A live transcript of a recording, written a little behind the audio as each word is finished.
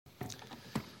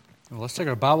Well, let's take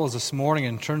our Bibles this morning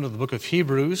and turn to the book of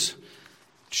Hebrews,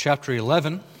 chapter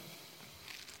 11.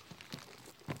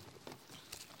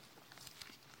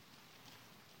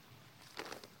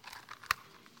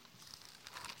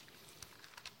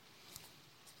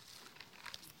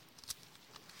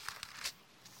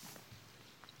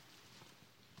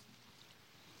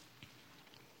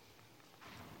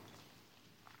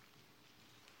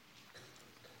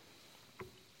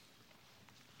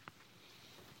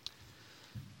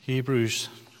 Hebrews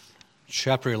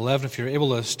chapter 11, if you're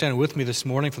able to stand with me this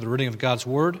morning for the reading of God's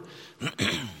Word.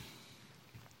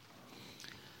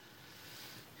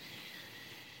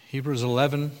 Hebrews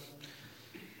 11,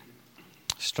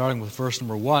 starting with verse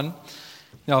number 1.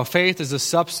 Now faith is the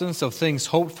substance of things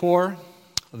hoped for,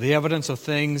 the evidence of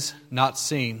things not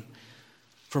seen.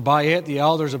 For by it the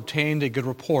elders obtained a good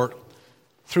report.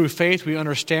 Through faith we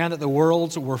understand that the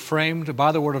worlds were framed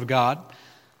by the Word of God,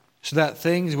 so that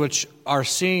things which are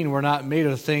seen were not made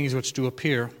of things which do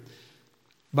appear.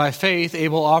 By faith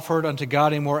Abel offered unto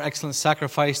God a more excellent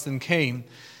sacrifice than Cain,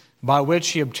 by which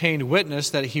he obtained witness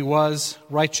that he was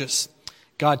righteous,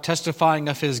 God testifying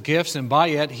of his gifts, and by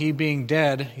it he being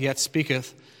dead yet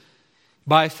speaketh.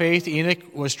 By faith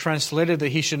Enoch was translated that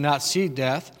he should not see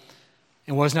death,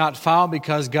 and was not found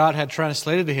because God had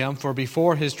translated him, for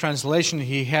before his translation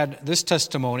he had this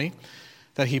testimony,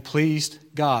 that he pleased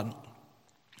God.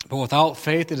 But without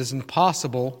faith it is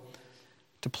impossible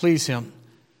to please him.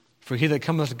 For he that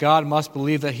cometh to God must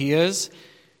believe that he is,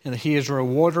 and that he is a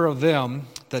rewarder of them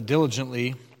that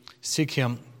diligently seek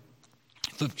him.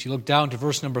 If you look down to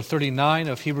verse number 39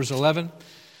 of Hebrews 11.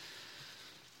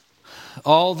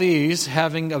 All these,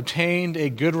 having obtained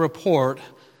a good report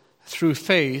through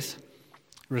faith,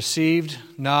 received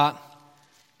not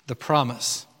the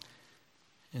promise.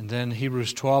 And then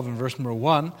Hebrews 12 and verse number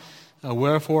 1.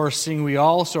 Wherefore, seeing we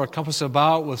also are compassed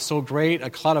about with so great a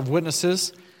cloud of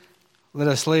witnesses, let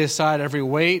us lay aside every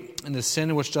weight and the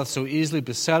sin which doth so easily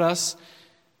beset us,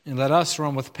 and let us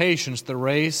run with patience the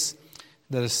race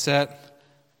that is set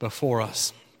before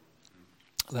us.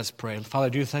 Let's pray. Father, I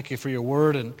do thank you for your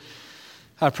word, and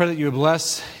I pray that you would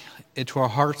bless it to our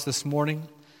hearts this morning.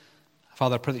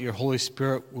 Father, I pray that your Holy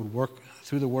Spirit would work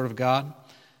through the word of God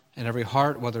in every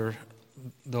heart, whether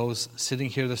those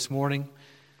sitting here this morning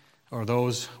or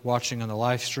those watching on the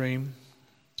live stream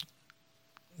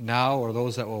now, or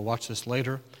those that will watch this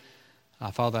later.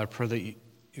 Father, I pray that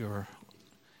your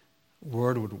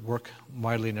word would work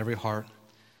mightily in every heart.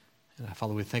 And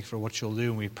Father, we thank you for what you'll do,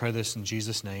 and we pray this in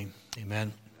Jesus' name.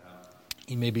 Amen.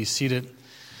 You may be seated.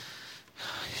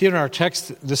 Here in our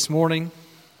text this morning,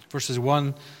 verses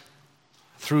 1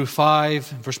 through 5,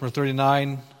 verse number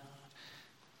 39,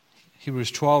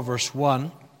 Hebrews 12, verse 1,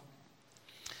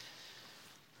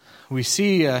 we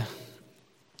see a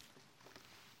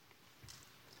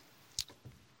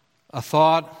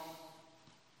thought,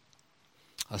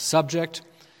 a subject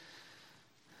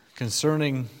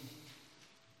concerning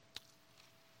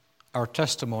our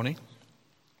testimony.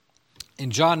 In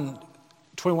John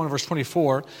 21, verse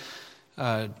 24,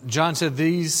 John said,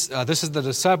 this is the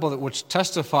disciple which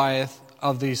testifieth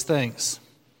of these things,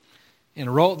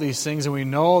 and wrote these things, and we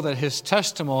know that his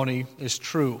testimony is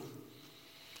true.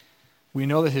 We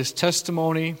know that his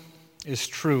testimony is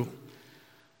true.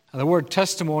 Now, the word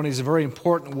testimony is a very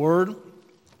important word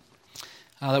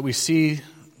that we see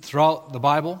throughout the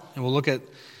Bible, and we'll look at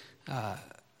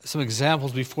some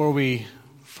examples before we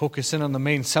focus in on the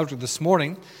main subject this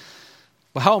morning.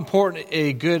 But how important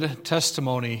a good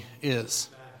testimony is.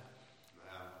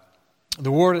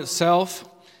 The word itself,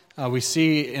 we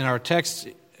see in our text,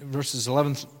 verses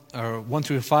 1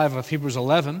 through 5 of Hebrews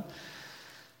 11.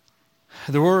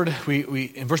 The word, we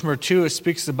in verse number 2, it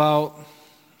speaks about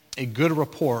a good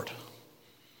report.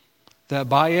 That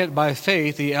by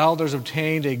faith, the elders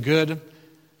obtained a good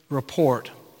report.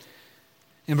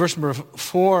 In verse number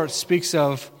 4, it speaks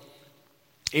of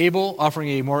Abel offering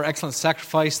a more excellent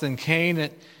sacrifice than Cain,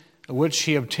 at which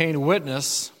he obtained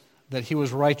witness that he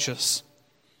was righteous.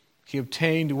 He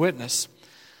obtained witness.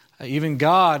 Even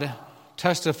God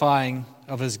testifying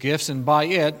of his gifts, and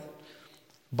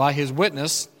by his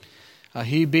witness,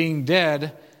 he being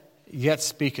dead yet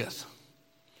speaketh.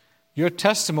 Your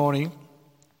testimony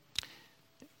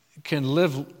can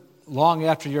live long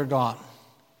after you're gone.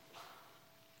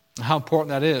 How important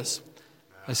that is.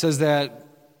 It says that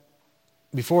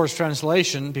before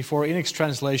Enoch's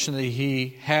translation, that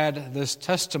he had this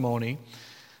testimony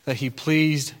that he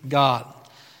pleased God.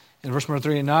 In verse number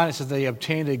 39, it says they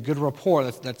obtained a good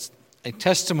report. That's a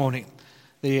testimony.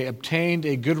 They obtained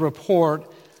a good report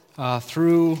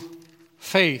through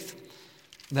faith.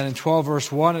 Then in 12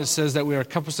 verse 1 it says that we are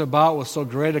compassed about with so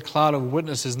great a cloud of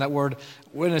witnesses. And that word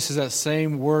witness is that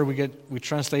same word we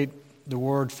translate the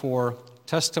word for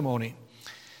testimony.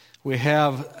 We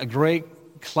have a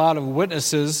great cloud of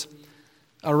witnesses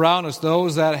around us,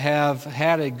 those that have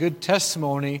had a good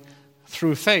testimony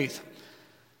through faith.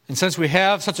 And since we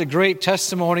have such a great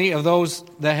testimony of those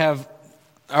that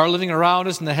are living around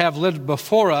us and that have lived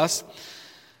before us,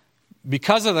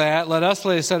 because of that, let us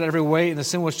lay aside every weight and the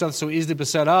sin which doth so easily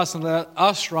beset us, and let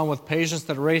us run with patience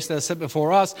that race that is set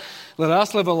before us. Let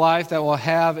us live a life that will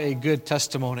have a good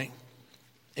testimony,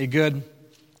 a good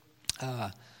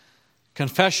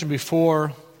confession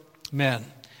before men.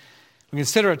 We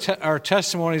consider our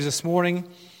testimonies this morning.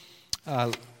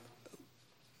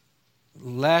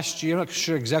 Last year, I'm not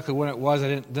sure exactly when it was. I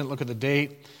didn't look at the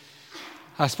date.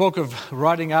 I spoke of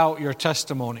writing out your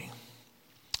testimony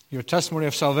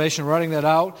of salvation, writing that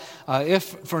out, if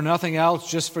for nothing else,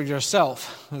 just for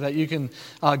yourself, that you can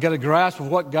get a grasp of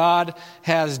what God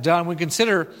has done. We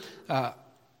consider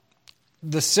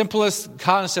the simplest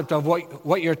concept of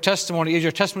what your testimony is.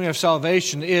 Your testimony of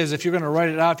salvation is, if you're going to write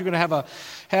it out, if you're going to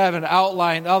have an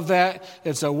outline of that,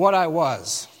 it's what I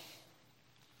was,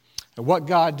 what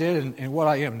God did, and what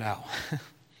I am now.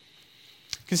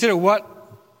 Consider what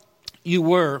you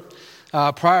were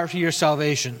prior to your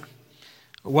salvation.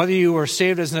 Whether you were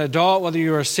saved as an adult, whether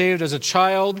you were saved as a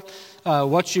child,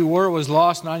 what you were was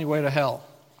lost and on your way to hell.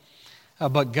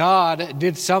 But God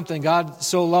did something. God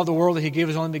so loved the world that He gave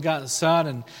His only begotten Son,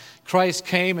 and Christ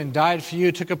came and died for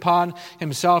you, took upon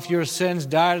Himself your sins,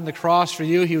 died on the cross for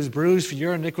you. He was bruised for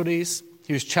your iniquities.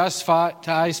 He was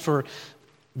chastised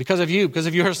because of you, because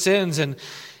of your sins,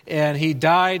 and He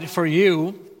died for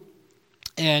you,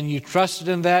 and you trusted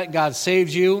in that. God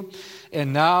saved you,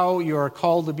 and now you are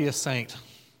called to be a saint.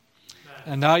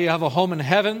 And now you have a home in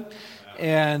heaven,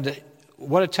 and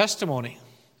what a testimony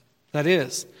that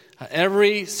is.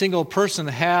 Every single person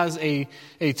has a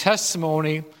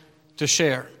testimony to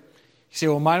share. You say,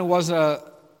 well, mine wasn't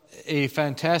a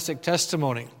fantastic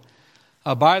testimony.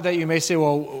 By that you may say,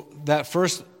 well, that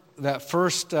first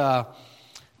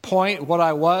point, what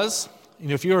I was,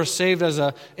 if you were saved as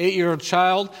an 8-year-old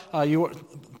child,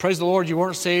 praise the Lord, you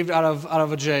weren't saved out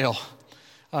of a jail.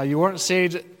 You weren't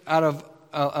saved out of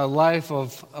a life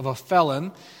of a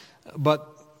felon, but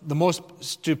the most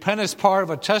stupendous part of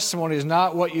a testimony is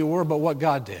not what you were, but what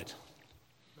God did.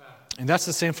 And that's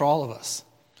the same for all of us.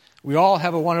 We all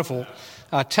have a wonderful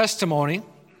testimony.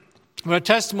 But a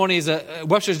testimony is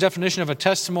Webster's definition of a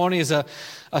testimony is a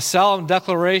solemn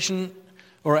declaration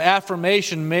or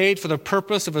affirmation made for the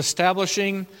purpose of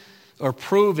establishing or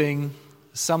proving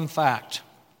some fact.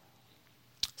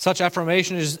 Such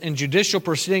affirmation is in judicial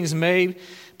proceedings may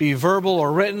be verbal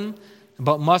or written,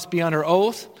 but must be under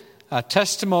oath. A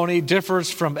testimony differs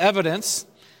from evidence.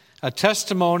 A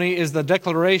testimony is the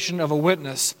declaration of a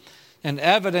witness, and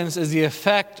evidence is the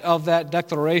effect of that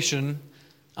declaration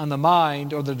on the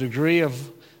mind or the degree of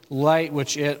light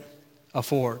which it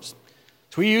affords.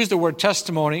 So we use the word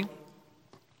testimony in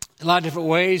a lot of different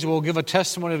ways. We'll give a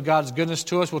testimony of God's goodness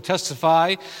to us. We'll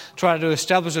testify, try to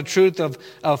establish the truth of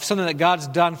something that God's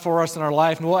done for us in our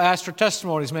life. And we'll ask for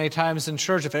testimonies many times in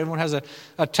church. If anyone has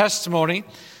a testimony,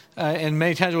 and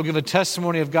many times we'll give a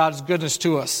testimony of God's goodness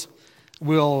to us.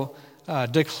 We'll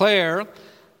declare,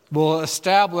 we'll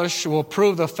establish, we'll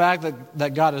prove the fact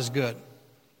that God is good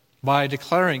by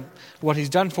declaring what He's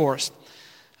done for us.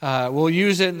 We'll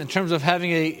use it in terms of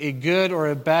having a good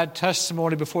or a bad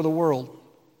testimony before the world.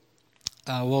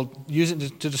 We'll use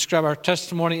it to describe our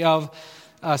testimony of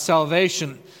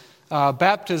salvation.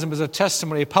 Baptism is a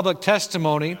testimony, a public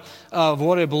testimony of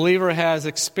what a believer has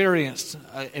experienced,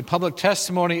 a public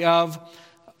testimony of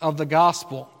the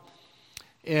gospel.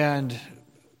 And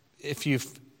if you've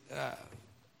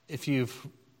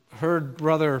heard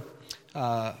Brother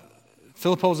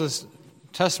Philippos'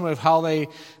 testimony of how they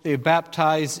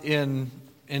baptized in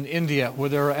India, where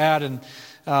they were at, and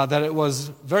that it was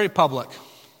very public.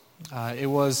 It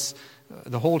was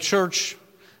the whole church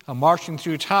marching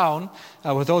through town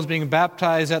with those being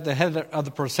baptized at the head of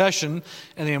the procession,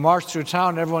 and they march through town,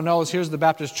 and everyone knows here's the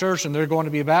Baptist church, and they're going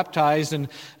to be baptized, and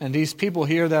these people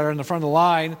here that are in the front of the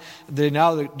line, they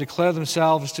now declare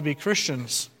themselves to be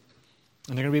Christians,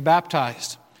 and they're going to be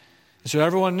baptized. And so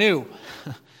everyone knew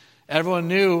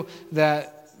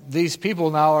that these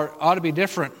people now ought to be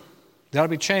different. They ought to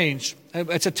be changed.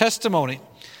 It's a testimony.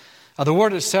 The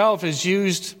word itself is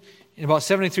used in about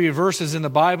 73 verses in the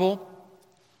Bible.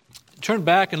 Turn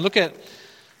back and look at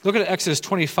Exodus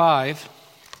 25.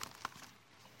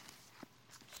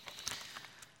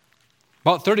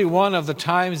 About 31 of the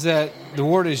times that the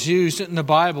word is used in the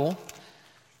Bible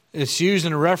It's used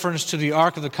in reference to the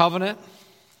Ark of the Covenant.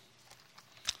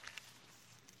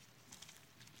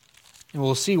 And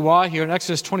we'll see why here in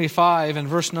Exodus 25 and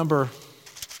verse number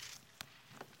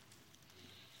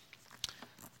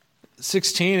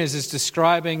 16 as it's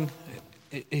describing,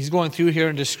 he's going through here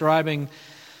and describing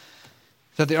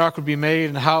that the ark would be made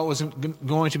and how it was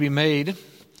going to be made.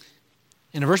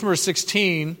 In verse number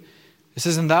 16, it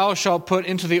says, "And thou shalt put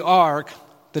into the ark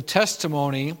the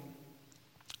testimony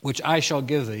which I shall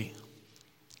give thee."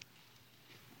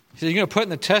 He said, you're going to put in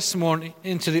the testimony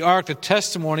into the ark the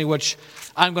testimony which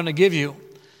I'm going to give you.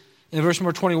 In verse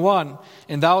number 21,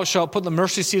 "And thou shalt put the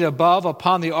mercy seat above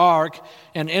upon the ark,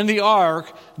 and in the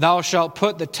ark thou shalt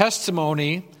put the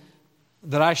testimony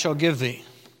that I shall give thee."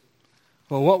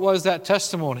 Well, what was that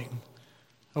testimony?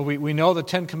 Well, we know the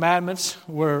Ten Commandments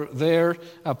were there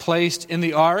placed in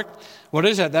the ark. What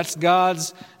is that? That's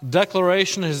God's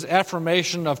declaration, His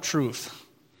affirmation of truth.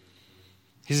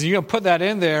 He says, you're going to put that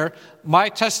in there, my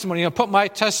testimony. You're going to put my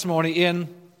testimony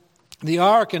in the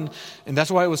ark, and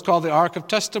that's why it was called the Ark of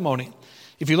Testimony.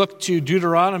 If you look to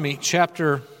Deuteronomy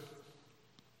chapter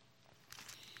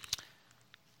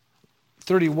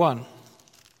 31.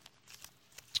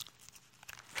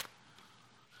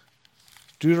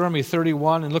 Deuteronomy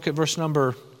 31, and look at verse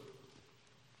number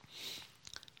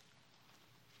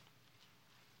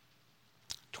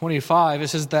 25. It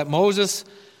says that Moses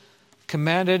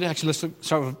commanded, actually let's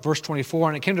start with verse 24,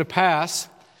 "And it came to pass,"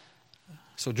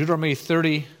 so Deuteronomy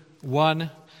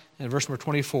 31 and verse number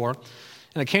 24,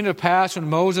 "And it came to pass when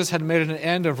Moses had made an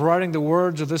end of writing the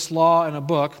words of this law in a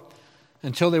book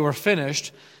until they were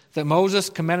finished, that Moses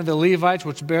commanded the Levites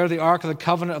which bear the ark of the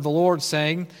covenant of the Lord,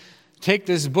 saying, Take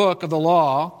this book of the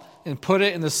law and put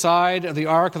it in the side of the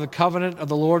ark of the covenant of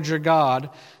the Lord your God,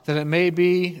 that it may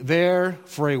be there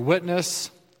for a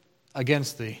witness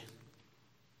against thee.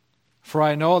 For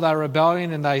I know thy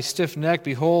rebellion and thy stiff neck.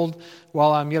 Behold,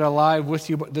 while I am yet alive with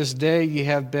you this day, ye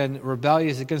have been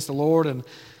rebellious against the Lord, and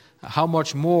how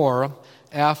much more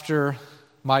after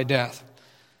my death."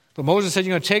 But Moses said,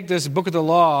 you're going to take this book of the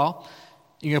law,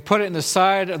 you're going to put it in the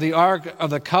side of the ark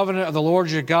of the covenant of the Lord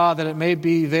your God, that it may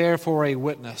be there for a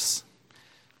witness.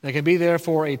 That it can be there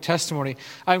for a testimony.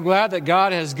 I'm glad that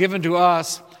God has given to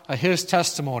us His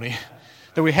testimony.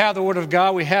 That we have the Word of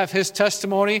God, we have His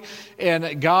testimony,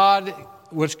 and God,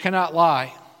 which cannot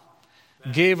lie,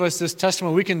 gave us this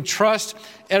testimony. We can trust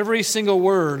every single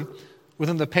word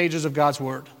within the pages of God's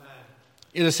Word.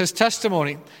 It is His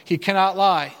testimony. He cannot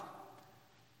lie.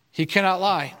 He cannot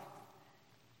lie.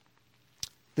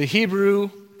 The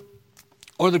Hebrew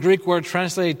or the Greek word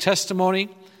translated testimony,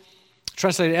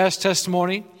 translated as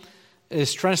testimony,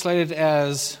 is translated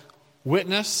as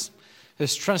witness,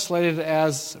 is translated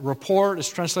as report, is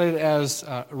translated as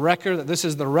record, that this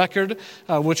is the record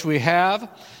which we have.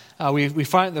 We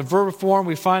find it in the verb form,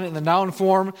 we find it in the noun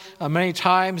form many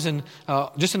times, and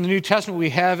just in the New Testament we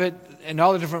have it in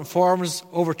all the different forms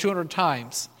over 200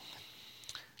 times.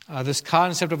 This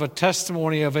concept of a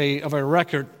testimony, of a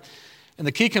record. And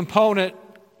the key component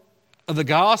of the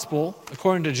gospel,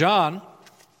 according to John,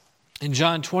 in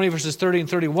John 20, verses 30 and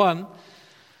 31,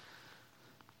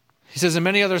 he says, "And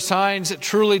many other signs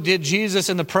truly did Jesus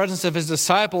in the presence of His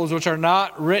disciples, which are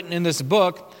not written in this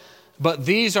book, but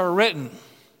these are written,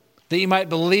 that ye might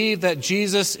believe that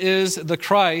Jesus is the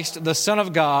Christ, the Son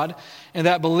of God, and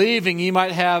that believing ye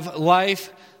might have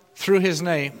life through His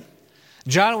name."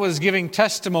 John was giving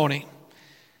testimony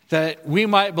that we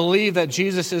might believe that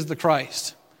Jesus is the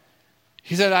Christ.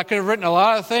 He said, I could have written a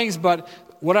lot of things, but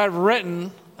what I've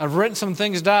written some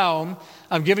things down.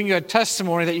 I'm giving you a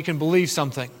testimony that you can believe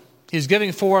something. He's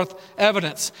giving forth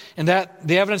evidence, and that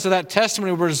the evidence of that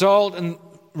testimony will result in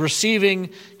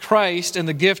receiving Christ and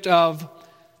the gift of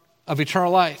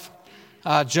eternal life.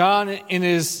 John, in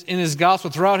his gospel,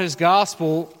 throughout his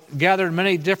gospel, gathered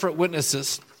many different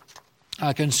witnesses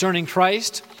concerning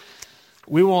Christ.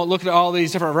 We won't look at all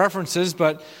these different references,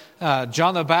 but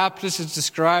John the Baptist is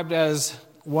described as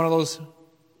one of those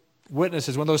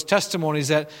witnesses, one of those testimonies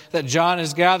that John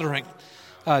is gathering.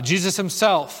 Jesus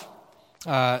himself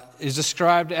is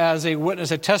described as a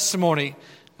witness, a testimony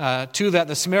to that.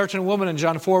 The Samaritan woman in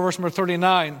John 4, verse number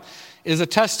 39, is a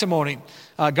testimony.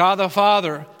 God the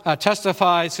Father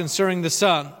testifies concerning the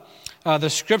Son. The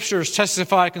Scriptures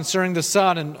testify concerning the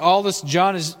Son, and all this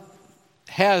John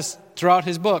has throughout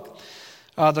his book.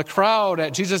 The crowd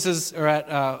at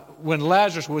when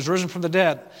Lazarus was risen from the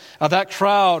dead, that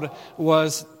crowd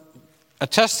was a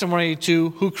testimony to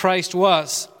who Christ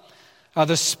was.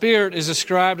 The Spirit is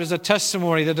described as a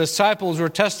testimony. The disciples were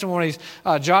testimonies.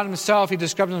 John himself, he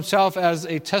described himself as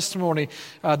a testimony.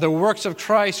 The works of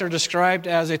Christ are described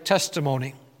as a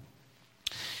testimony.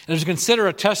 And as we consider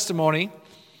a testimony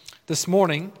this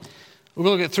morning, we're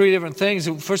going to look at three different things.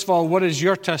 First of all, what is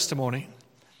your testimony?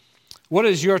 What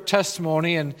is your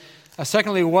testimony? And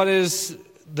secondly, what is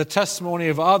the testimony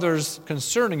of others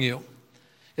concerning you?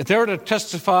 If they were to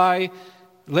testify,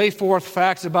 lay forth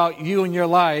facts about you and your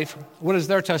life, what is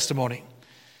their testimony?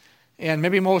 And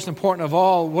maybe most important of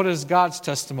all, what is God's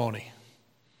testimony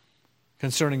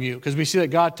concerning you? Because we see that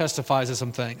God testifies to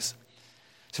some things.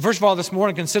 So first of all, this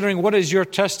morning, considering what is your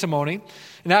testimony,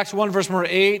 in Acts 1, verse number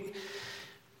 8,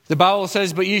 the Bible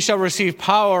says, "But ye shall receive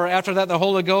power. After that the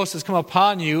Holy Ghost has come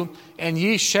upon you, and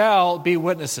ye shall be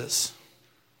witnesses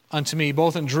unto me,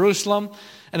 both in Jerusalem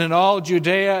and in all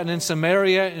Judea and in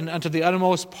Samaria and unto the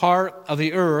uttermost part of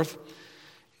the earth."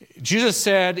 Jesus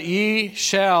said, "Ye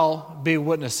shall be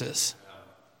witnesses."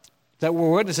 That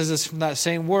word witnesses is from that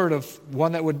same word of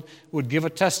one that would give a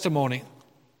testimony.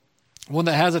 One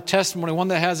that has a testimony, one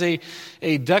that has a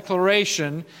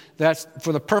declaration that's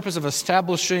for the purpose of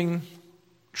establishing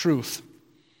truth.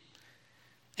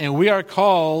 And we are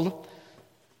called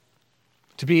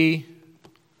to be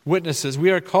witnesses.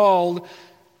 We are called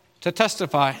to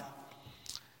testify.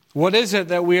 What is it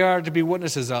that we are to be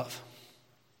witnesses of?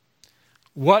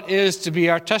 What is to be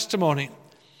our testimony?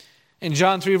 In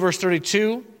John 3, verse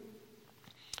 32,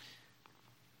 it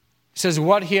says,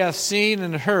 "What he hath seen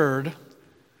and heard,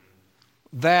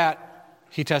 that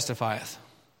he testifieth.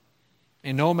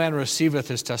 And no man receiveth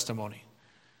his testimony."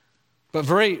 But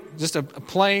just a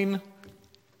plain,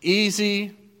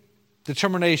 easy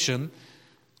determination,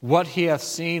 what he hath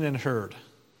seen and heard.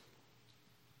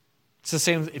 It's the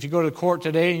same if you go to the court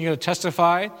today and you're going to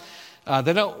testify.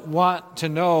 They don't want to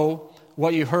know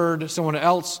what you heard someone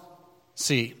else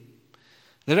see.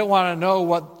 They don't want to know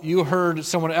what you heard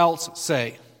someone else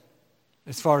say,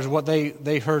 as far as what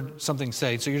they heard something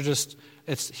say. So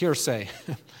it's hearsay.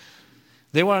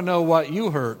 They want to know what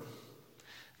you heard.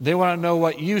 They want to know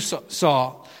what you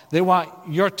saw. They want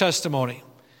your testimony.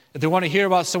 If they want to hear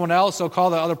about someone else, they'll call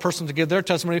the other person to give their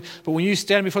testimony. But when you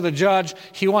stand before the judge,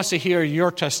 he wants to hear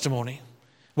your testimony.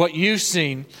 What you've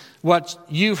seen, what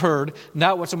you've heard,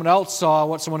 not what someone else saw,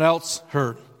 what someone else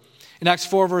heard. In Acts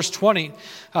 4, verse 20,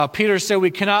 Peter said,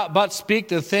 "We cannot but speak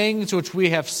the things which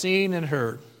we have seen and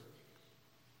heard."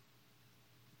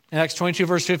 In Acts 22,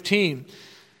 verse 15,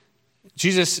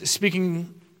 Jesus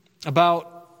speaking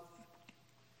about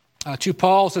to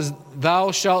Paul says,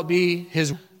 "Thou shalt be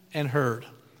his and heard."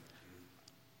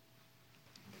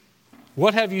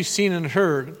 What have you seen and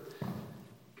heard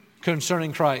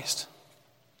concerning Christ?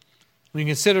 When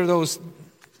you consider those,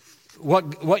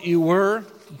 what you were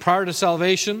prior to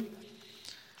salvation,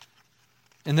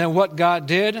 and then what God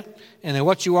did, and then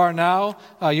what you are now,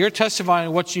 you're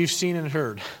testifying what you've seen and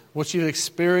heard, what you've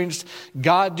experienced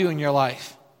God do in your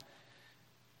life.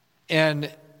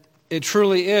 And it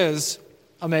truly is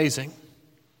amazing.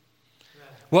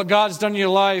 What God's done in your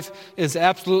life is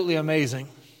absolutely amazing.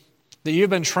 That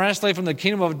you've been translated from the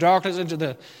kingdom of darkness into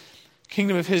the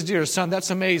kingdom of his dear Son.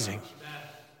 That's amazing.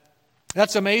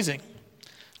 That's amazing.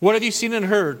 What have you seen and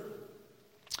heard?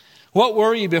 What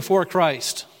were you before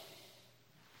Christ?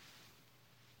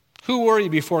 Who were you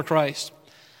before Christ?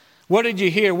 What did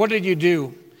you hear? What did you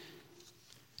do?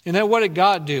 And then what did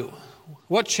God do?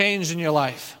 What changed in your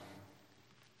life?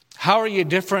 How are you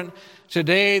different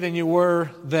today than you were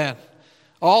then?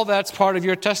 All that's part of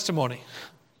your testimony.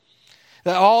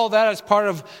 That all that is part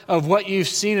of what you've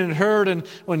seen and heard. And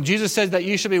when Jesus says that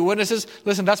you should be witnesses,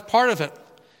 listen, that's part of it.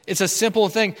 It's a simple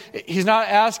thing. He's not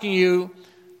asking you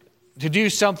to do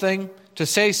something, to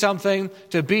say something,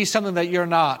 to be something that you're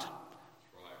not.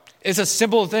 It's a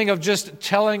simple thing of just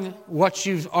telling what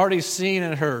you've already seen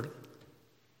and heard.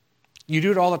 You do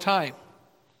it all the time.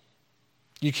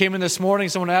 You came in this morning,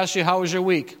 someone asked you, "How was your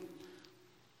week?"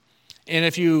 And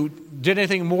if you did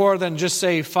anything more than just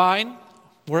say fine,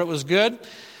 where it was good,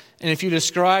 and if you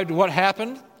described what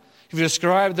happened, if you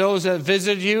described those that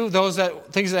visited you,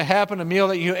 things that happened, a meal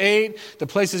that you ate, the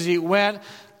places you went,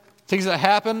 things that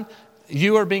happened,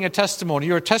 you are being a testimony.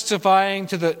 You are testifying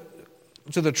to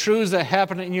the truths that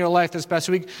happened in your life this past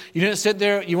week. You didn't sit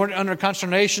there, you weren't under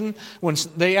consternation when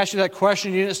they asked you that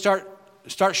question. You didn't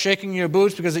start shaking your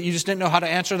boots because you just didn't know how to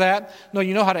answer that. No,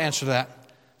 you know how to answer that.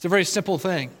 It's a very simple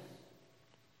thing.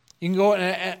 You can go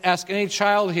and ask any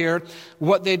child here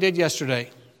what they did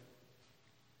yesterday.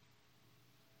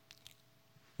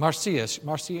 Marcia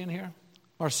in here?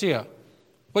 Marcia,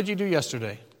 what did you do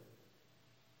yesterday?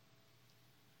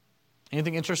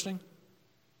 Anything interesting?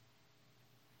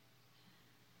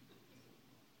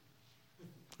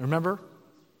 Remember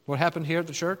what happened here at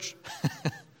the church?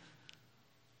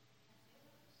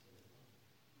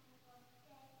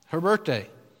 Her birthday.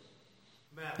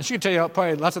 And she can tell you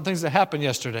probably lots of things that happened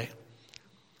yesterday.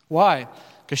 Why?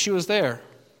 Because she was there.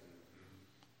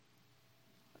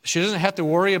 She doesn't have to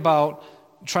worry about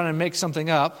trying to make something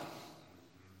up.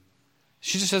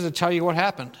 She just has to tell you what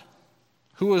happened,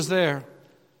 who was there,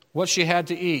 what she had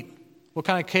to eat, what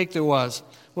kind of cake there was,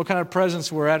 what kind of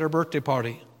presents were at her birthday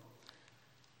party.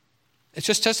 It's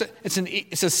just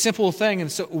it's a simple thing,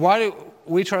 and so why do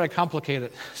we try to complicate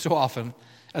it so often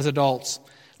as adults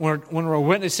when we're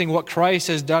witnessing what Christ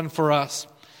has done for us?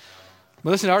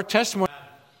 But listen, our testimony.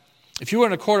 If you were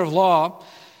in a court of law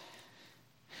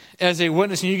as a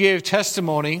witness and you gave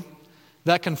testimony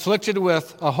that conflicted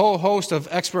with a whole host of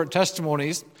expert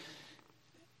testimonies,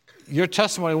 your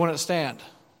testimony wouldn't stand.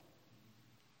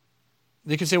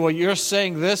 They can say, well, you're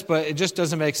saying this, but it just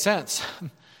doesn't make sense.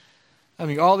 I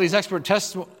mean, all these expert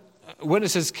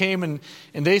witnesses came and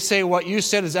they say what you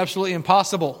said is absolutely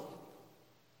impossible.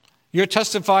 You're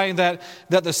testifying that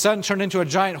the sun turned into a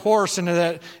giant horse and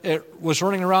that it was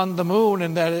running around the moon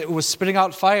and that it was spitting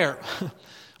out fire.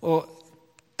 Well,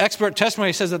 expert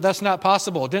testimony says that that's not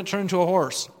possible. It didn't turn into a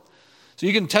horse. So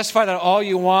you can testify that all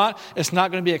you want. It's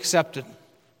not going to be accepted.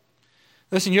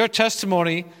 Listen, your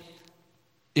testimony,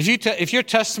 if you can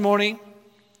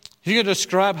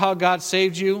describe how God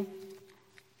saved you,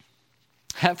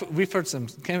 I've heard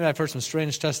some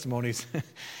strange testimonies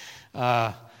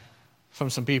from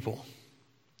some people.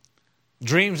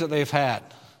 Dreams that they've had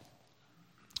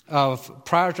of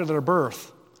prior to their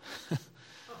birth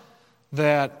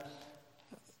that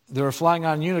they were flying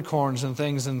on unicorns and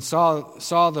things and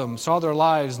saw them, saw their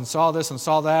lives and saw this and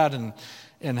saw that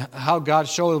and how God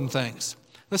showed them things.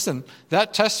 Listen,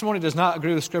 that testimony does not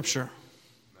agree with Scripture.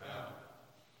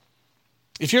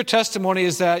 If your testimony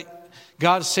is that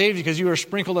God saved you because you were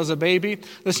sprinkled as a baby,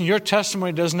 listen, your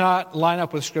testimony does not line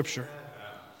up with Scripture.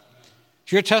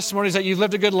 If your testimony is that you've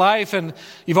lived a good life and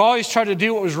you've always tried to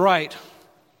do what was right,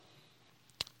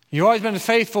 you've always been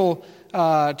faithful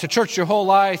to church your whole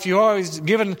life, you've always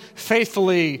given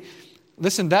faithfully,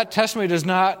 listen, that testimony does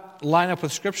not line up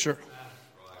with Scripture.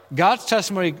 God's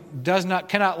testimony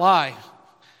cannot lie.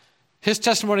 His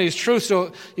testimony is true,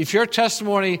 so if your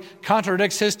testimony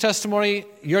contradicts His testimony,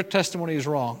 your testimony is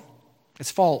wrong.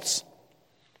 It's false.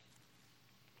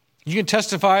 You can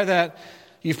testify that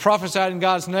you've prophesied in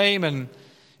God's name and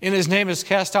in His name has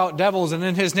cast out devils and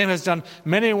in His name has done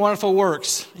many wonderful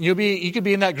works. You could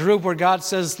be in that group where God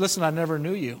says, listen, I never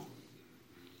knew you.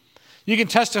 You can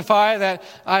testify that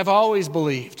I've always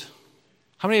believed.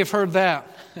 How many have heard that?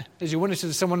 As you witness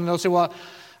to someone and they'll say, well,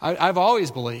 I've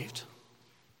always believed.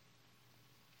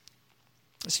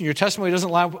 Listen, your testimony doesn't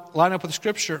line up with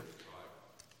Scripture.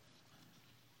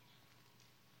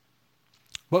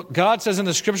 But God says in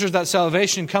the Scriptures that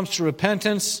salvation comes through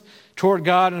repentance toward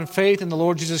God and faith in the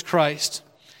Lord Jesus Christ.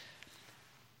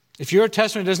 If your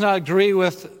testimony does not agree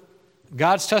with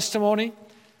God's testimony,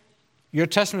 your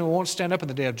testimony won't stand up in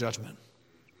the day of judgment.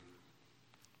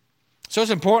 So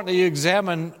it's important that you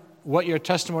examine what your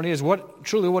testimony is.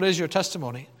 What is your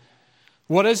testimony?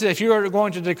 What is it? If you are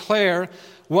going to declare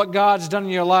what God's done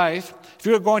in your life, if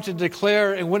you're going to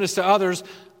declare and witness to others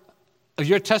of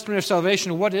your testimony of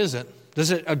salvation, what is it? Does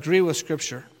it agree with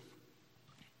Scripture?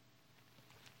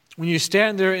 When you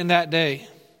stand there in that day,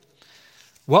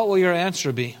 what will your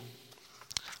answer be?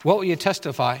 What will you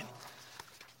testify?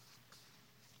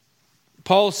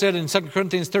 Paul said in 2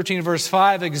 Corinthians 13 verse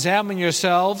 5, examine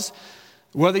yourselves,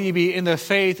 whether ye be in the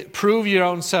faith, prove your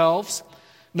own selves.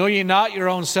 Know ye not your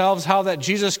own selves how that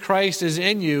Jesus Christ is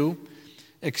in you,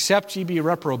 except ye be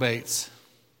reprobates.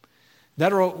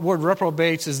 That word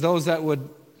reprobates is those that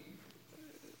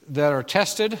are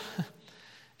tested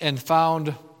and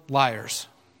found liars.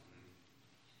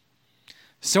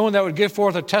 Someone that would give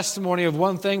forth a testimony of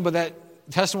one thing, but that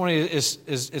testimony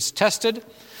is tested.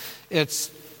 It's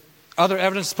other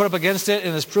evidence put up against it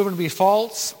and is proven to be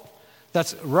false.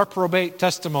 That's reprobate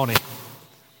testimony.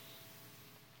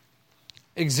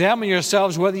 Examine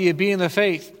yourselves whether you be in the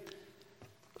faith.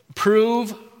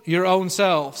 Prove your own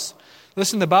selves.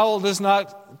 Listen, the Bible does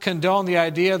not condone the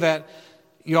idea that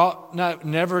you ought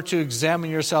never to examine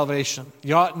your salvation.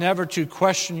 You ought never to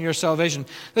question your salvation.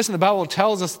 Listen, the Bible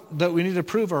tells us that we need to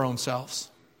prove our own selves.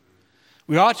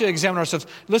 We ought to examine ourselves.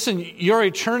 Listen, your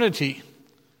eternity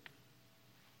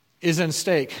is at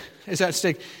stake.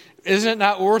 Isn't it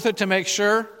not worth it to make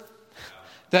sure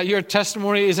that your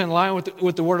testimony is in line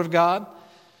with the Word of God?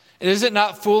 Is it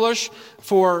not foolish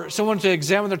for someone to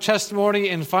examine their testimony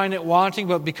and find it wanting,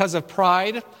 but because of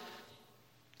pride,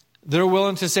 they're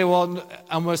willing to say, well,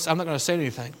 I'm not going to say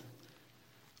anything.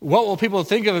 What will people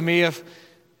think of me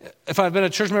if I've been a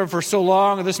church member for so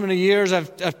long, this many years,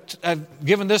 I've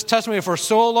given this testimony for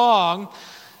so long,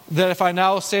 that if I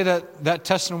now say that that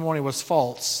testimony was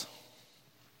false,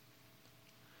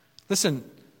 listen,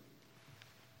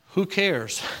 who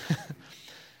cares?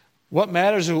 What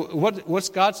matters? What's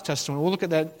God's testimony? We'll look at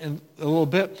that in a little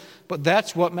bit, but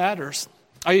that's what matters.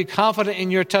 Are you confident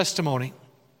in your testimony?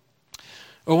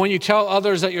 Or when you tell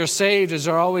others that you're saved, is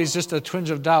there always just a twinge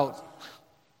of doubt?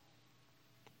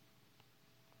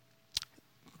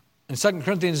 In 2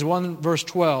 Corinthians 1, verse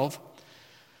 12,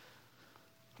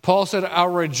 Paul said,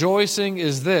 our rejoicing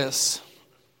is this,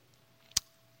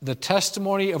 the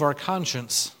testimony of our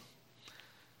conscience,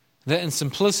 that in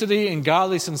simplicity and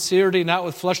godly sincerity, not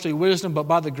with fleshly wisdom, but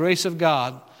by the grace of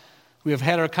God, we have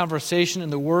had our conversation in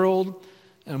the world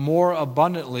and more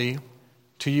abundantly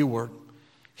to youward.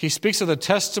 He speaks of the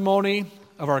testimony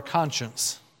of our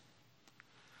conscience.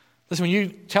 Listen, when you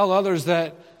tell others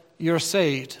that you're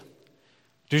saved,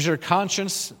 does your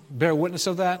conscience bear witness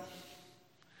of that?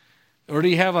 Or do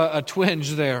you have a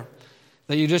twinge there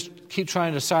that you just keep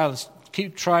trying to silence,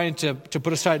 keep trying to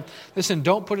put aside? Listen,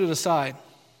 don't put it aside.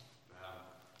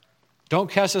 Don't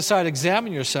cast it aside.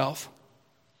 Examine yourself.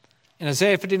 In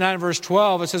Isaiah 59, verse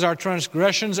 12, it says, our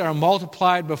transgressions are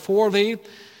multiplied before thee,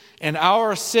 and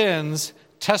our sins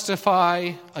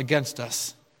testify against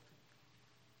us.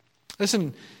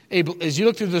 Listen, as you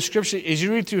look through the scripture, as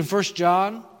you read through 1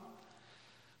 John,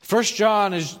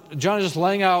 John is just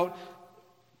laying out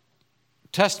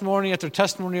testimony after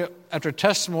testimony after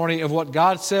testimony of what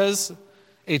God says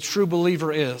a true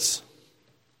believer is.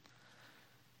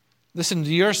 Listen,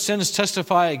 do your sins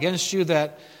testify against you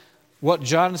that what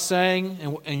John is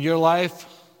saying in your life,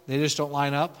 they just don't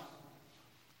line up?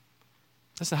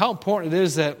 Listen, how important it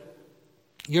is that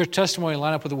your testimony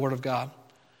line up with the Word of God.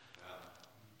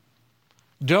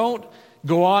 Don't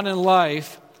go on in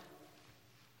life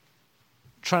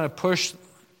trying to push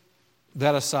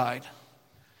that aside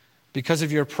because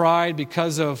of your pride,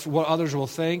 because of what others will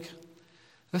think.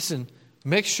 Listen,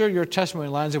 make sure your testimony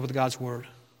lines up with God's Word.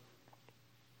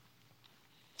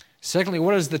 Secondly,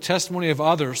 what is the testimony of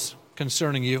others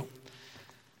concerning you?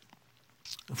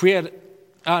 If we had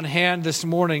on hand this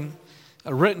morning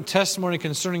a written testimony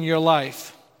concerning your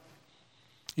life,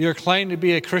 your claim to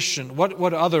be a Christian, what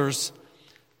would others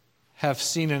have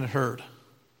seen and heard?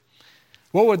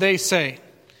 What would they say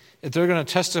if they're going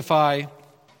to testify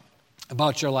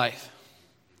about your life?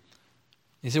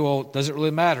 You say, well, does it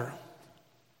really matter?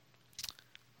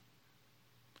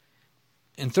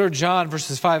 In 3 John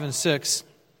verses 5 and 6,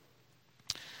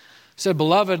 it said,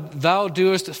 beloved, thou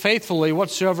doest faithfully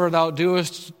whatsoever thou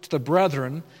doest to the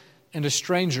brethren and to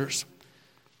strangers,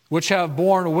 which have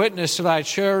borne witness to thy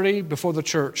charity before the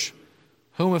church,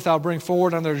 whom if thou bring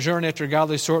forward on their journey after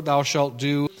godly sort, thou shalt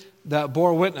do, that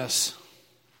bore witness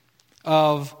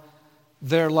of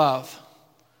their love.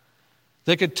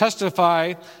 They could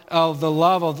testify of the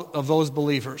love of those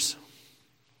believers.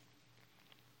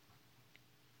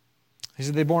 He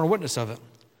said they bore witness of it.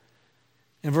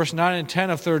 In verse 9 and 10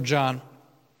 of 3 John,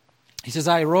 he says,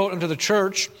 I wrote unto the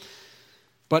church,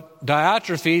 but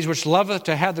Diotrephes, which loveth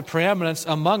to have the preeminence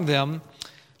among them,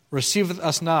 receiveth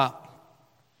us not.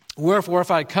 Wherefore,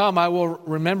 if I come, I will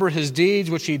remember his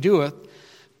deeds which he doeth,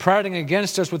 prating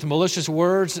against us with malicious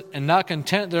words, and not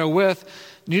content therewith,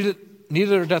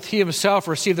 neither doth he himself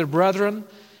receive the brethren,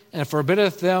 and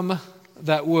forbiddeth them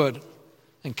that would,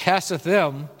 and casteth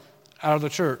them out of the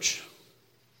church.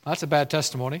 That's a bad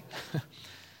testimony.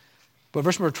 But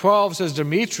verse number 12 says,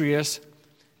 Demetrius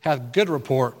hath good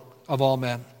report of all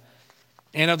men,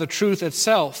 and of the truth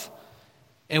itself.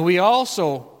 And we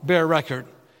also bear record,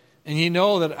 and ye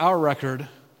know that our record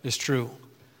is true.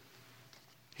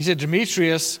 He said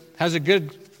Demetrius has a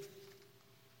good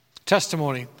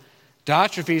testimony.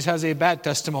 Diotrephes has a bad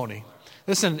testimony.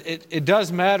 Listen, it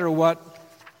does matter what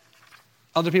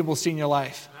other people see in your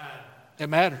life. It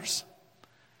matters.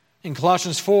 In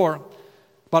Colossians 4,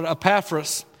 about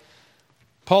Epaphras,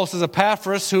 Paul says,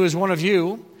 Epaphras, who is one of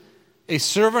you, a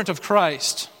servant of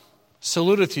Christ,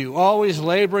 saluteth you, always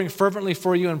laboring fervently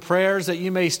for you in prayers, that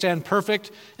you may stand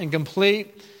perfect and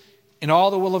complete in all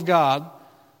the will of God.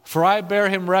 For I bear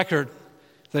him record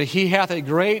that he hath a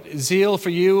great zeal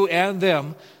for you and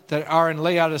them that are in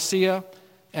Laodicea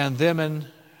and them in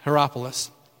Hierapolis.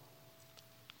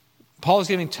 Paul is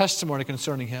giving testimony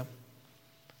concerning him.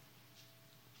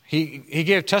 He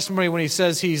gave testimony when he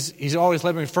says he's always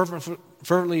laboring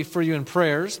fervently for you in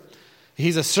prayers.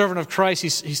 He's a servant of Christ. He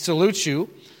salutes you.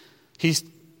 He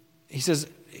says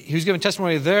he was giving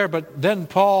testimony there, but then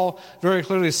Paul very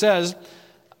clearly says,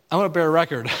 I'm going to bear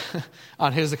record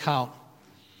on his account.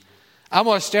 I'm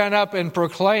going to stand up and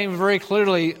proclaim very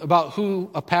clearly about who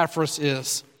Epaphras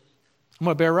is. I'm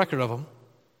going to bear record of him.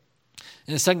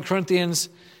 In 2 Corinthians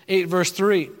 8, verse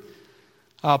 3.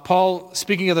 Paul,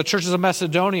 speaking of the churches of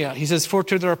Macedonia, he says, "For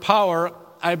to their power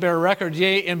I bear record,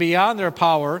 yea, and beyond their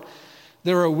power,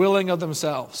 they were willing of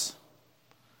themselves."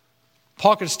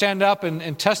 Paul could stand up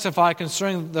and testify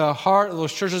concerning the heart of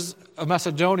those churches of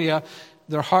Macedonia,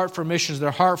 their heart for missions,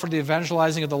 their heart for the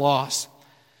evangelizing of the lost.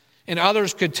 And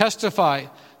others could testify.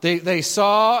 They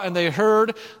saw and they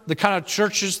heard the kind of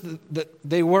churches that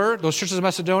they were, those churches of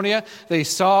Macedonia. They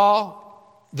saw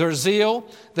their zeal,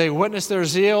 they witnessed their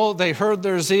zeal, they heard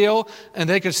their zeal, and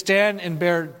they could stand and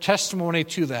bear testimony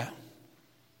to that.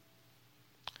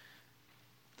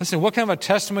 Listen, what kind of a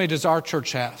testimony does our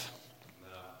church have?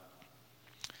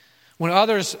 When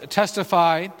others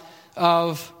testify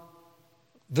of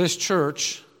this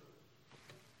church,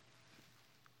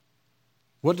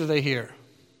 what do they hear?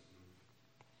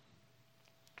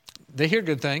 They hear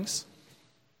good things.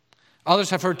 Others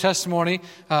have heard testimony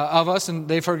of us, and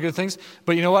they've heard good things.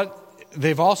 But you know what?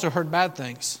 They've also heard bad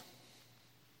things.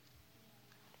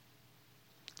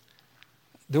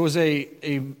 There was a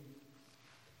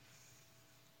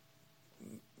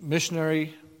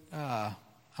missionary, I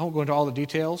won't go into all the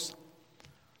details.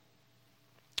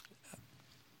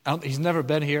 He's never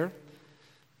been here.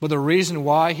 But the reason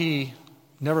why he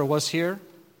never was here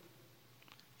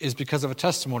is because of a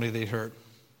testimony they heard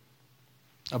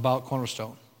about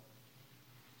Cornerstone.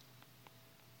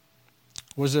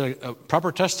 Was it a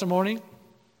proper testimony?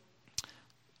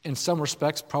 In some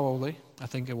respects, probably. I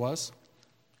think it was.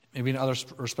 Maybe in other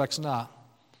respects, not.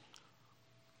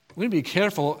 We need to be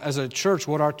careful as a church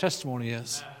what our testimony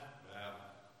is.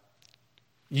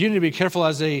 You need to be careful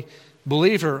as a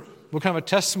believer what kind of a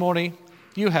testimony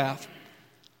you have.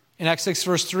 In Acts 6,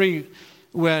 verse 3,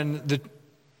 when the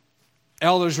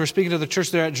elders were speaking to the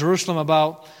church there at Jerusalem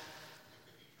about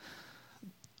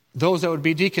those that would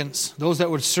be deacons, those that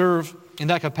would serve in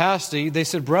that capacity, they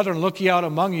said, "Brethren, look ye out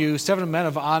among you 7 men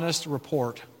of honest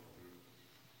report."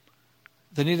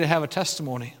 They need to have a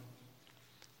testimony.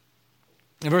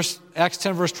 In Acts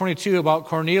 10, verse 22, about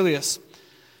Cornelius, it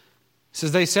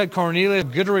says, "They said, Cornelius,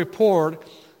 good report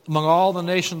among all the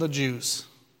nation of the Jews,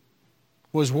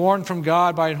 was warned from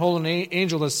God by an holy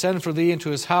angel to send for thee into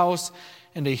his house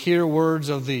and to hear words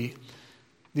of thee."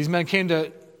 These men came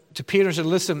to Peter and said,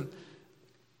 "Listen,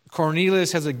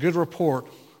 Cornelius has a good report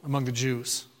among the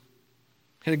Jews."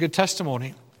 He had a good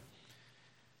testimony.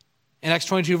 In Acts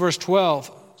 22, verse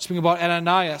 12, speaking about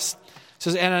Ananias, it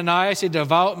says, "Ananias, a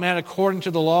devout man according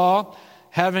to the law,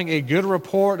 having a good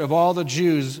report of all the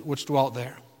Jews which dwelt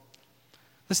there."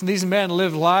 Listen, these men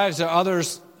lived lives that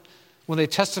others, when they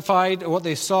testified what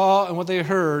they saw and what they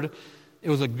heard, it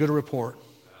was a good report.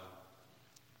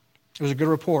 It was a good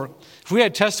report. If we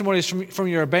had testimonies from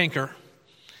your banker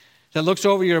that looks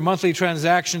over your monthly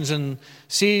transactions and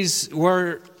sees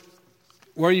where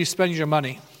you spend your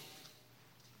money,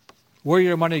 where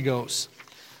your money goes,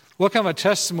 what kind of a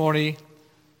testimony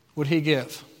would he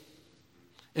give?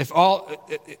 If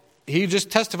he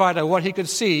just testified on what he could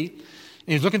see,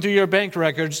 and he's looking through your bank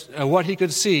records at what he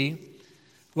could see,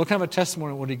 what kind of a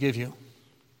testimony would he give you?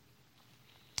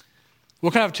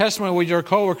 What kind of testimony would your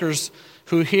coworkers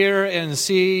who hear and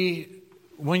see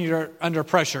when you're under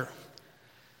pressure,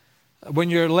 when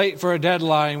you're late for a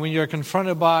deadline, when you're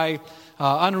confronted by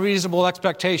unreasonable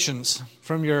expectations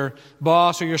from your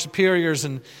boss or your superiors,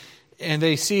 and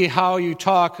they see how you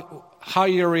talk, how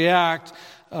you react,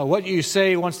 what you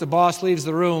say once the boss leaves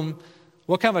the room,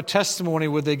 what kind of a testimony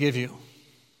would they give you?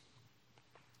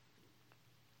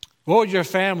 What would your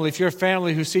family, if you're a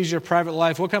family who sees your private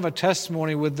life, what kind of a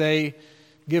testimony would they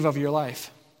give of your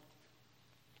life?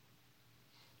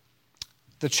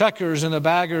 The checkers and the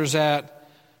baggers at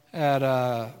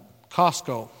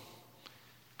Costco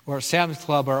or at Sam's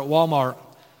Club or at Walmart,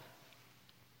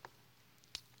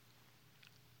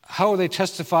 how would they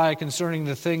testify concerning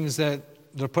the things that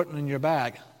they're putting in your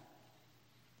bag?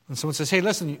 And someone says, "Hey,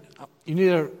 listen, you need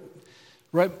to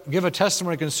give a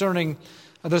testimony concerning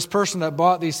this person that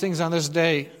bought these things on this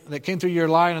day, that came through your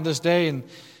line on this day," and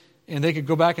they could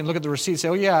go back and look at the receipt and say,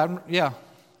 "Oh, yeah,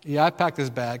 I packed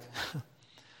this bag.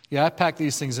 Yeah, I packed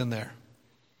these things in there."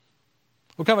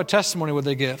 What kind of a testimony would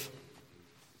they give?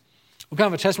 What kind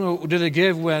of a testimony do they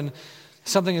give when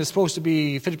something is supposed to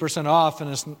be 50% off and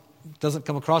it doesn't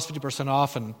come across 50%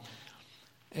 off,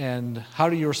 and how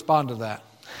do you respond to that?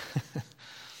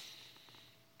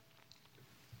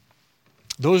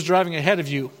 Those driving ahead of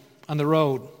you on the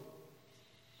road,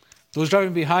 those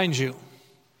driving behind you,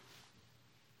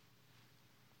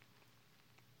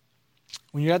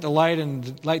 when you're at the light and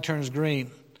the light turns green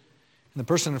and the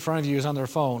person in front of you is on their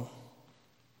phone,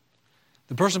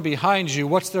 the person behind you,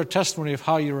 what's their testimony of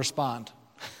how you respond?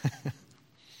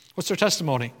 What's their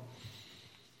testimony?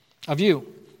 of you?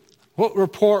 What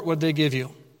report would they give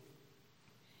you?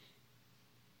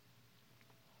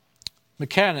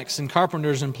 Mechanics and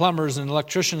carpenters and plumbers and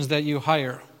electricians that you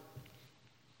hire.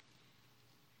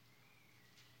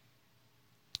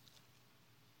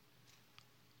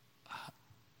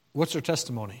 What's their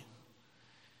testimony?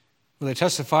 Will they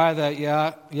testify that,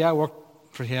 yeah, I work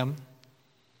for him.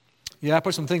 Yeah, I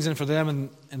put some things in for them,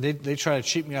 and they try to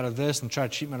cheat me out of this and try to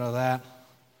cheat me out of that.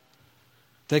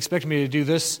 They expect me to do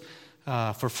this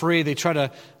for free. They try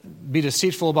to be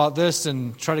deceitful about this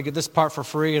and try to get this part for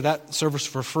free or that service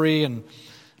for free. And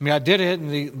I mean, I did it,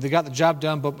 and they got the job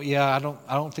done, but yeah, I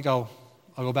don't think I'll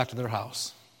go back to their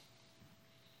house.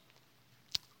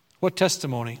 What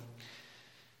testimony?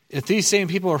 If these same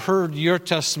people heard your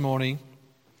testimony,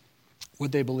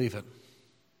 would they believe it?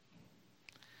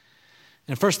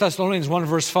 In 1 Thessalonians 1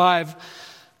 verse 5,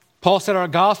 Paul said, our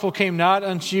gospel came not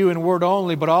unto you in word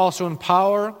only, but also in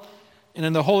power and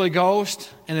in the Holy Ghost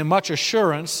and in much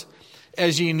assurance,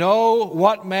 as ye know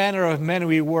what manner of men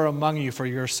we were among you for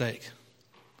your sake.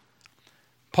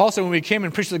 Paul said when we came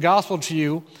and preached the gospel to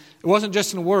you, it wasn't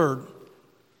just in word.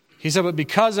 He said, but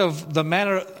because of the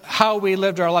manner, how we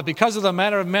lived our life, because of the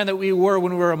manner of men that we were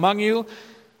when we were among you,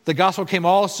 the gospel came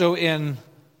also in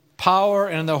power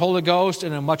and in the Holy Ghost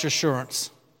and in much assurance.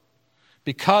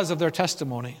 Because of their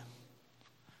testimony.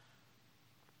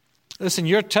 Listen,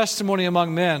 your testimony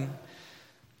among men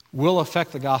will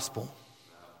affect the gospel.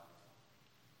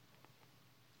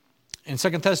 In 2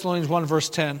 Thessalonians 1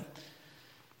 verse 10, it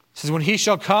says, when he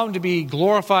shall come to be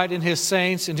glorified in his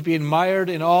saints and to be admired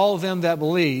in all of them that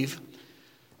believe,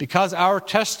 because our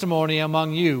testimony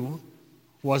among you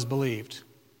was believed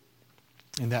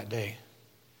in that day.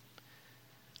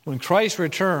 When Christ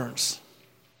returns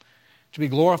to be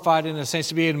glorified in his saints,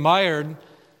 to be admired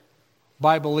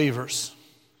by believers,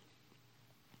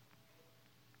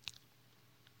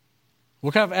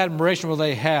 what kind of admiration will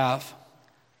they have?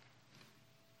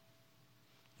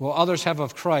 Will others have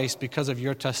of Christ because of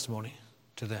your testimony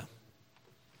to them?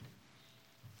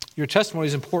 Your testimony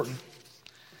is important.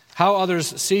 How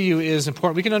others see you is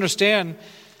important. We can understand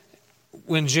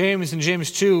when James in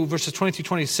James 2, verses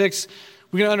 20-26,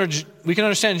 we can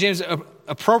understand James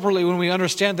appropriately when we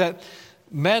understand that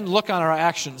men look on our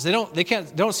actions. They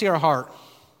don't see our heart.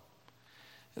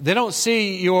 They don't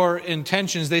see your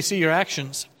intentions, they see your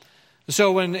actions.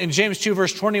 So when in James 2,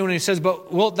 verse 20, when he says,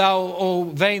 but wilt thou, O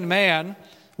vain man,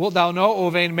 wilt thou know, O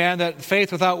vain man, that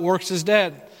faith without works is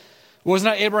dead? Was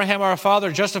not Abraham our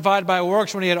father justified by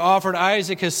works when he had offered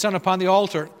Isaac his son upon the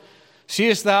altar?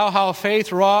 Seest thou how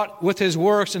faith wrought with his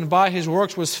works, and by his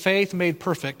works was faith made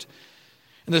perfect?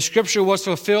 And the scripture was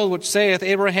fulfilled, which saith,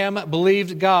 Abraham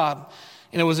believed God,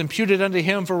 and it was imputed unto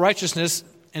him for righteousness,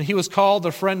 and he was called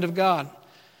the friend of God.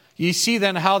 Ye see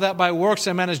then how that by works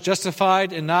a man is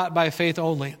justified, and not by faith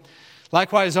only.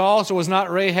 Likewise also was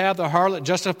not Rahab the harlot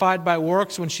justified by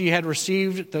works when she had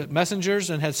received the messengers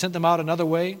and had sent them out another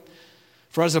way?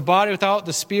 For as the body without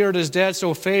the spirit is dead,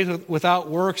 so faith without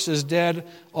works is dead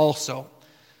also.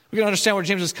 We can understand where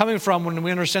James is coming from when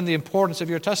we understand the importance of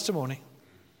your testimony.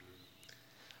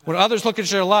 When others look at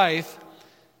your life,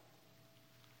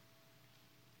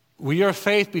 will your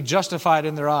faith be justified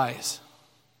in their eyes?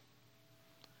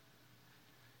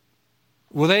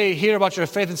 Will they hear about your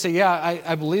faith and say, yeah,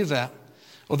 I believe that?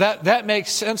 Well, that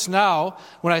makes sense now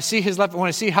when I see his life, when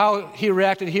I see how he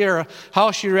reacted here,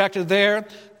 how she reacted there.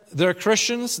 They're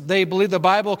Christians, they believe the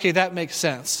Bible, okay, that makes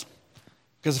sense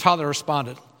because of how they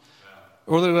responded.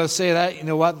 Or they will say that, you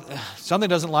know what, something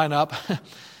doesn't line up.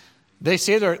 They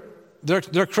say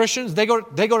they're Christians, they go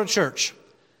to church.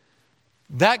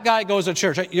 That guy goes to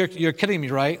church. You're kidding me,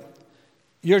 right?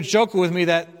 You're joking with me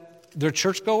that they're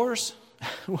churchgoers?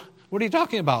 What are you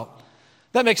talking about?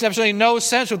 That makes absolutely no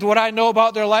sense with what I know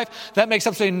about their life. That makes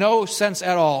absolutely no sense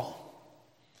at all.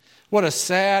 What a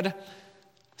sad,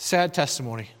 sad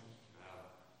testimony.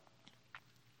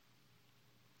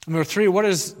 Number 3, what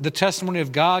is the testimony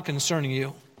of God concerning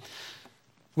you?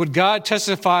 Would God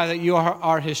testify that you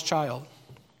are his child?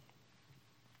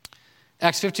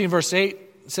 Acts 15 verse 8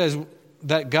 says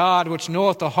that God, which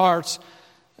knoweth the hearts,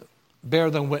 bear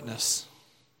them witness,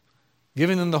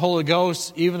 giving them the Holy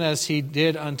Ghost, even as he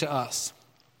did unto us.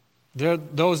 There,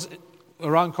 those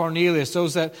around Cornelius,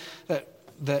 those that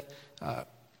heard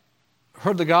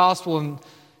the gospel and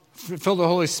filled the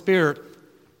Holy Spirit.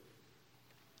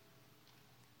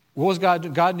 What was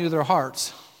God? God knew their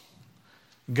hearts.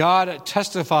 God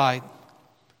testified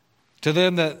to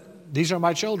them that these are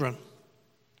my children.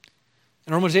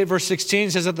 In Romans 8 verse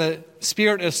 16 says that the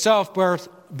Spirit itself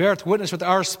beareth witness with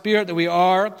our spirit that we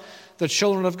are the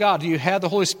children of God. Do you have the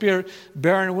Holy Spirit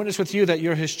bearing witness with you that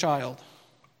you're his child?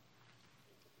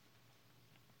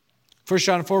 1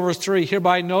 John 4, verse 3,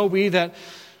 hereby know we that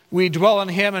we dwell in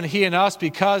him and he in us,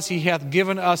 because he hath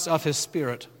given us of his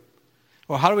Spirit.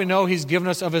 Well, how do we know he's given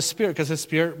us of his Spirit? Because his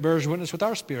Spirit bears witness with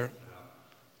our spirit.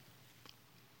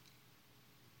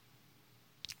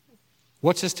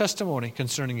 What's his testimony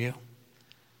concerning you?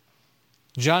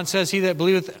 John says, he that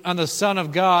believeth on the Son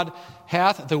of God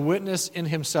hath the witness in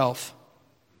himself.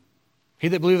 He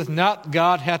that believeth not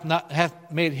God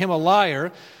hath made him a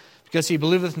liar, because he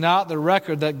believeth not the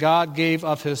record that God gave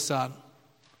of his Son.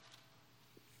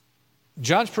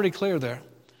 John's pretty clear there.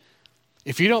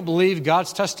 If you don't believe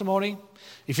God's testimony,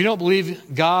 if you don't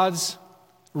believe God's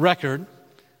record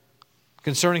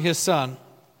concerning his Son,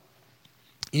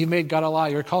 you made God a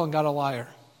liar. You're calling God a liar.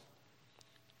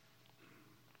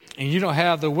 And you don't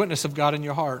have the witness of God in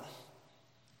your heart.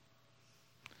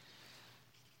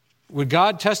 Would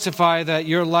God testify that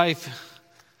your life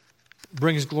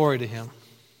brings glory to him?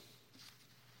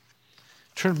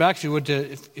 Turn back, if you would,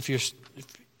 to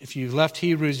if you left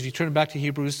Hebrews, if you turn back to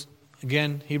Hebrews,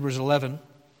 again, Hebrews 11.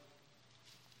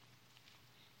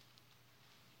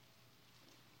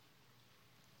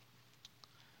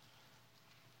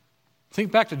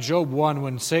 Think back to Job 1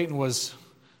 when Satan was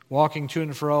walking to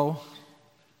and fro,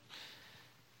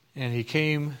 and he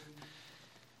came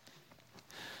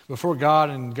before God,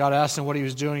 and God asked him what he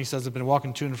was doing. He says, I've been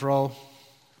walking to and fro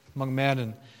among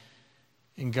men,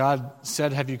 and God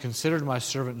said, have you considered my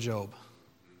servant Job?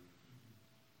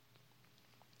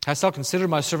 Hast thou considered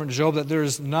my servant Job, that there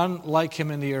is none like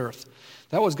him in the earth?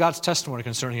 That was God's testimony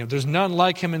concerning him. There's none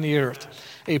like him in the earth.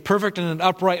 A perfect and an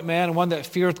upright man, one that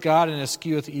feareth God and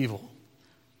escheweth evil.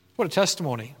 What a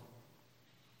testimony.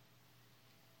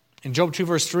 In Job 2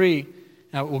 verse 3,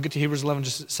 now we'll get to Hebrews 11 in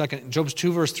just a second. In Job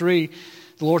 2 verse 3,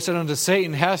 the Lord said unto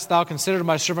Satan, hast thou considered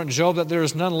my servant Job, that there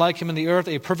is none like him in the earth,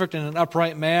 a perfect and an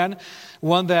upright man,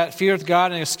 one that feareth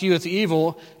God and escheweth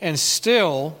evil, and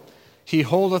still he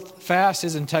holdeth fast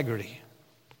his integrity.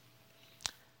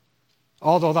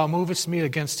 Although thou movest me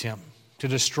against him, to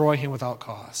destroy him without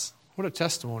cause. What a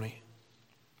testimony.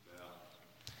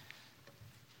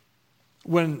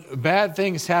 When bad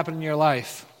things happen in your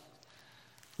life,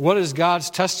 what is God's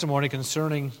testimony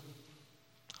concerning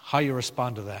how you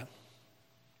respond to that?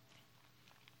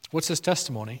 What's his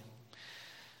testimony?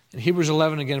 In Hebrews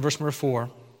 11 again, verse number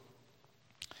 4.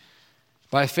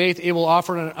 By faith Abel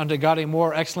offered unto God a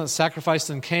more excellent sacrifice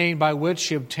than Cain, by which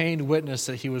he obtained witness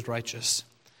that he was righteous.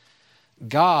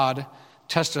 God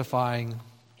testifying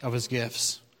of his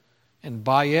gifts, and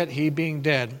by it he being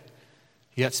dead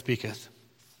yet speaketh.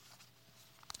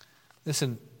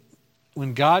 Listen,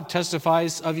 when God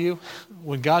testifies of you,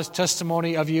 when God's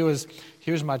testimony of you is,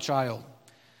 here's my child.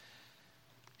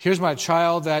 Here's my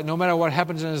child that no matter what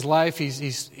happens in his life,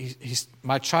 he's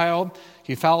my child.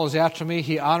 He follows after me.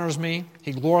 He honors me.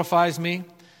 He glorifies me.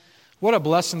 What a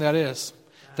blessing that is.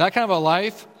 That kind of a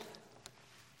life,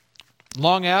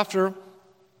 long after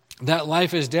that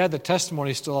life is dead, the testimony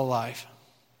is still alive.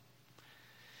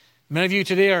 Many of you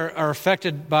today are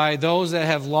affected by those that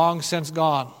have long since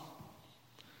gone.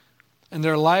 And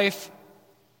their life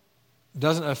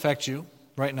doesn't affect you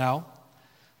right now,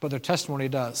 but their testimony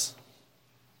does.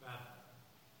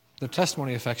 Their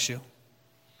testimony affects you.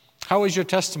 How is your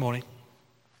testimony?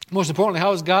 Most importantly,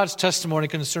 how is God's testimony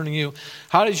concerning you?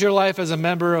 How does your life as a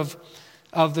member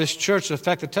of this church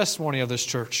affect the testimony of this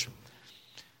church?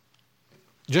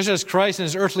 Just as Christ in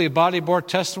his earthly body bore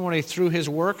testimony through his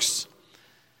works,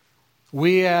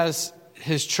 we as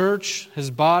his church,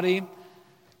 his body,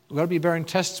 we've got to be bearing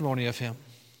testimony of him.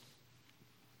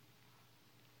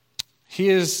 He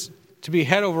is to be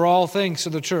head over all things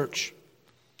to the church.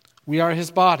 We are his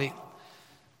body.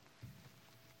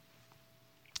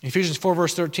 Ephesians 4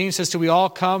 verse 13 says, till we all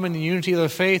come in the unity of the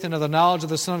faith and of the knowledge of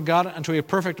the Son of God, unto a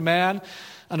perfect man,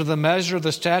 unto the measure of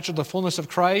the stature of the fullness of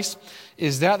Christ.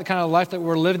 Is that the kind of life that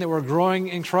we're living, that we're growing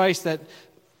in Christ, that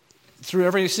through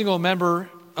every single member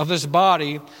of this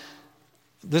body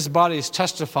is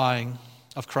testifying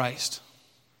of Christ?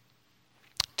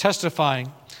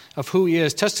 Testifying of who he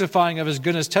is, testifying of his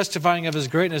goodness, testifying of his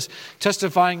greatness,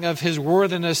 testifying of his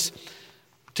worthiness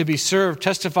to be served,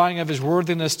 testifying of his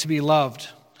worthiness to be loved.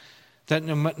 That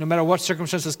no matter what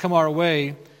circumstances come our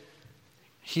way,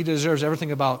 he deserves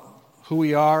everything about who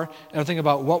we are, everything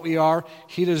about what we are.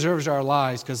 He deserves our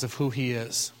lives because of who he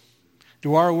is.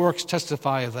 Do our works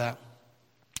testify of that?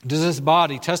 Does this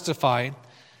body testify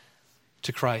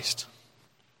to Christ?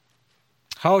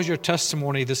 How is your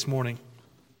testimony this morning?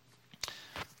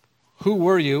 Who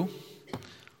were you?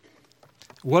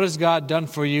 What has God done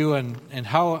for you, and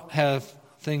how have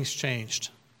things changed?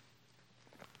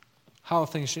 How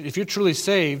have things changed? If you're truly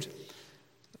saved,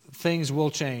 things will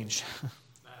change.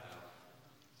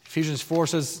 Ephesians 4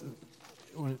 says,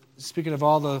 speaking of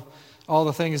all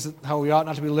the things, how we ought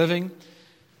not to be living,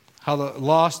 how the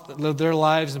lost live their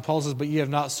lives, and Paul says, but ye have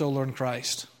not so learned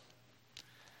Christ.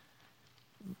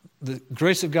 The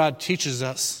grace of God teaches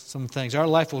us some things. Our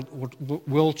life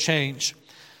will change.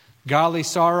 Godly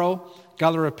sorrow,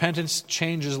 godly repentance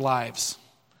changes lives.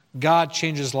 God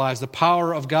changes lives. The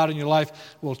power of God in your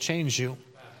life will change you.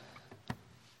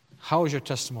 How is your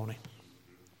testimony?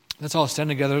 Let's all stand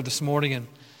together this morning and